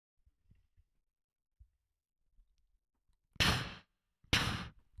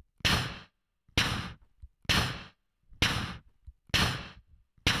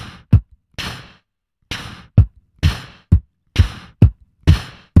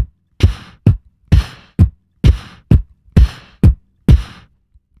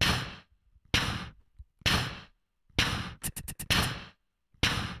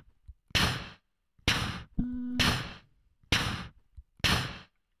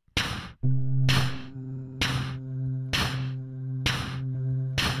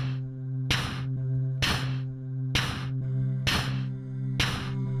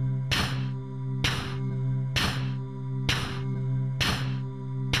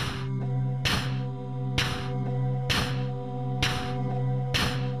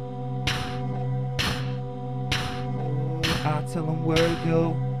I tell them where to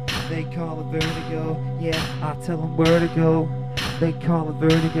go, they call it vertigo. Yeah, I tell them where to go, they call it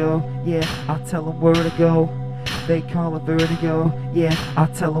vertigo. Yeah, I tell them where to go, they call it vertigo. Yeah, I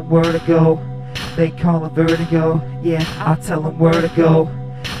tell them where to go, they call it vertigo. Yeah, I tell them where to go,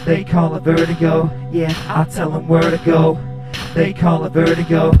 they call it vertigo. Yeah, I tell them where to go, they call it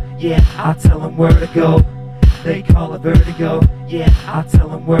vertigo. Yeah, I tell them where to go, they call it vertigo. Yeah, I tell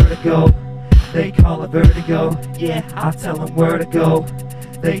them where to go, they call it vertigo. Yeah, I tell them where to go,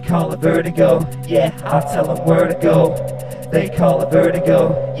 they call it vertigo. Yeah, I tell them where to go, they call it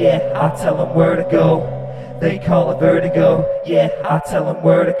vertigo. Yeah, I tell them where to go, they call it vertigo. Yeah, I tell them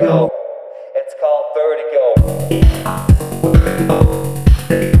where to go. It's called vertigo. They call vertigo.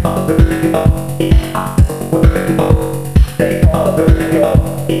 They call vertigo. They call vertigo.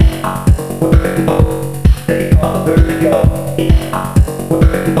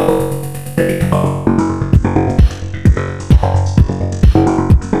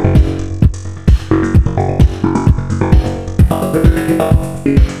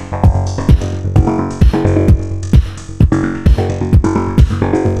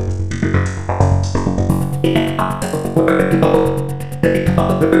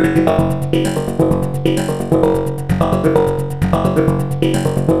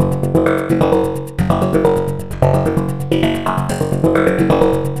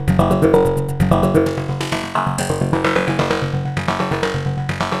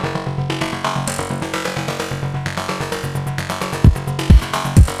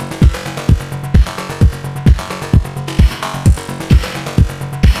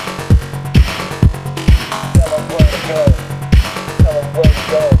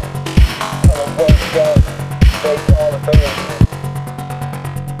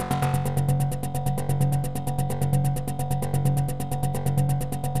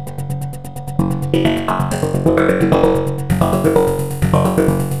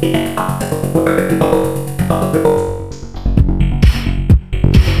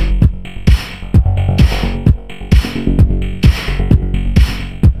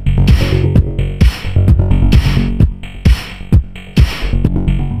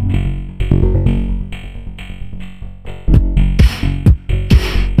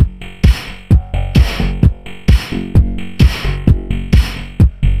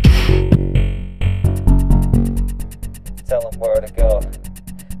 Tell them where to go.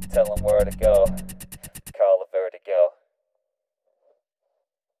 Tell them where to go.